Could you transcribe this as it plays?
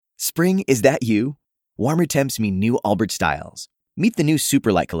Spring, is that you? Warmer temps mean new Allbirds styles. Meet the new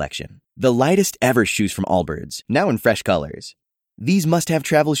Superlight collection, the lightest ever shoes from Allbirds, now in fresh colors. These must-have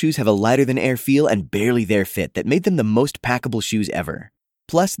travel shoes have a lighter-than-air feel and barely there fit that made them the most packable shoes ever.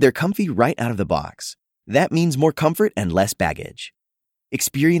 Plus, they're comfy right out of the box. That means more comfort and less baggage.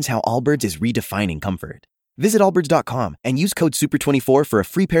 Experience how Allbirds is redefining comfort. Visit allbirds.com and use code SUPER24 for a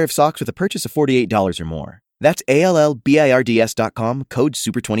free pair of socks with a purchase of $48 or more. That's ALLBIRDS.com, code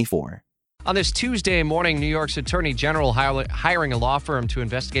SUPER24. On this Tuesday morning, New York's Attorney General hiring a law firm to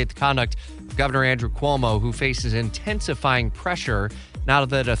investigate the conduct of Governor Andrew Cuomo, who faces intensifying pressure now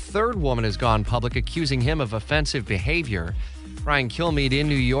that a third woman has gone public accusing him of offensive behavior. Brian Kilmeade in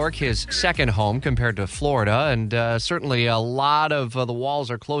New York, his second home compared to Florida, and certainly a lot of the walls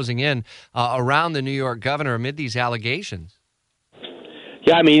are closing in around the New York governor amid these allegations.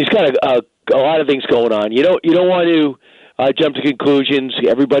 Yeah, I mean, he's got a lot of things going on. You don't want to jump to conclusions.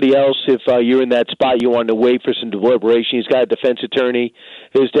 Everybody else, if you're in that spot, you want to wait for some deliberation. He's got a defense attorney,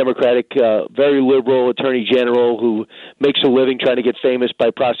 his Democratic, very liberal attorney general who makes a living trying to get famous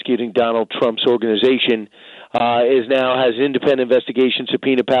by prosecuting Donald Trump's organization, has independent investigation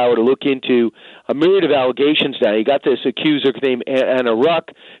subpoena power to look into a myriad of allegations now. You got this accuser named Anna Ruck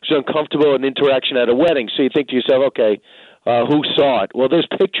who's uncomfortable in interaction at a wedding. So you think to yourself, okay, who saw it? Well, there's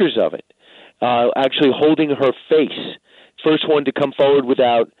pictures of it, actually holding her face. First one to come forward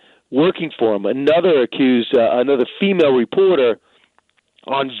without working for him. Another accused, another female reporter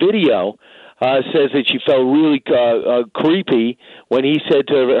on video says that she felt really creepy when he said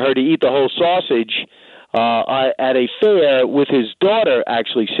to her to eat the whole sausage at a fair with his daughter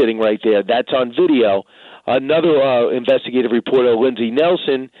actually sitting right there. That's on video. Another investigative reporter, Lindsay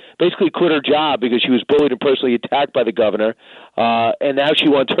Nelson, basically quit her job because she was bullied and personally attacked by the governor, and now she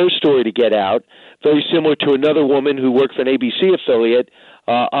wants her story to get out. Very similar to another woman who worked for an ABC affiliate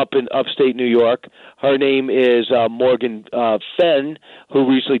up in upstate New York. Her name is Morgan Fenn, who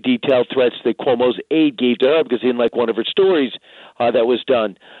recently detailed threats that Cuomo's aide gave to her because he didn't like one of her stories that was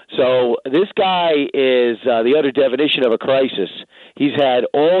done. So this guy is the utter definition of a crisis. He's had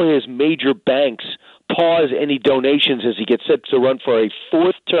all his major banks pause any donations as he gets set to run for a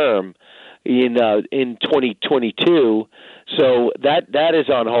fourth term in 2022. So that is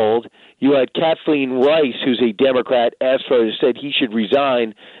on hold. You had Kathleen Rice, who's a Democrat, said he should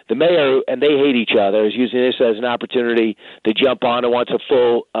resign. The mayor, and they hate each other, is using this as an opportunity to jump on and wants a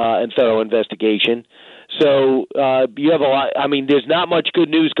full and thorough investigation. So you have a lot. I mean, there's not much good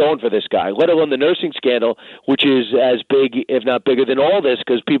news going for this guy, let alone the nursing scandal, which is as big, if not bigger than all this,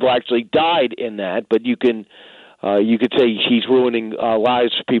 because people actually died in that. But you could say he's ruining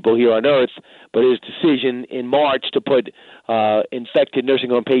lives for people here on Earth. But his decision in March to put infected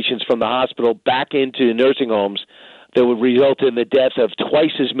nursing home patients from the hospital back into nursing homes that would result in the death of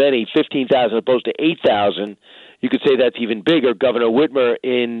twice as many, 15,000 opposed to 8,000. You could say that's even bigger. Governor Whitmer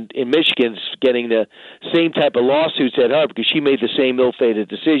in Michigan's getting the same type of lawsuits at her because she made the same ill-fated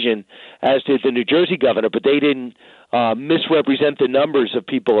decision as did the New Jersey governor, but they didn't misrepresent the numbers of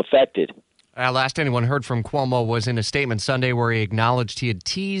people affected. Last anyone heard from Cuomo was in a statement Sunday where he acknowledged he had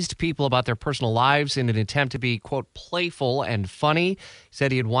teased people about their personal lives in an attempt to be, quote, playful and funny. He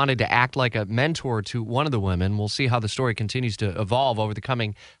said he had wanted to act like a mentor to one of the women. We'll see how the story continues to evolve over the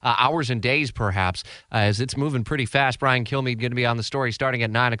coming hours and days, perhaps, as it's moving pretty fast. Brian Kilmeade going to be on the story starting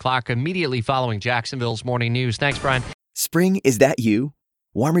at 9 o'clock, immediately following Jacksonville's morning news. Thanks, Brian. Spring, is that you?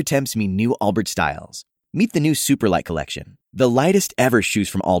 Warmer temps mean new Allbirds styles. Meet the new Superlight collection, the lightest ever shoes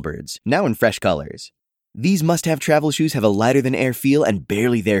from Allbirds, now in fresh colors. These must-have travel shoes have a lighter-than-air feel and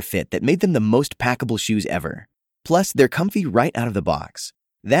barely there fit that made them the most packable shoes ever. Plus, they're comfy right out of the box.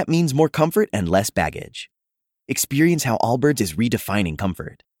 That means more comfort and less baggage. Experience how Allbirds is redefining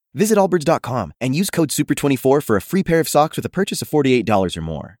comfort. Visit allbirds.com and use code SUPER24 for a free pair of socks with a purchase of $48 or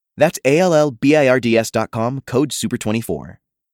more. That's ALLBIRDS.com, code SUPER24.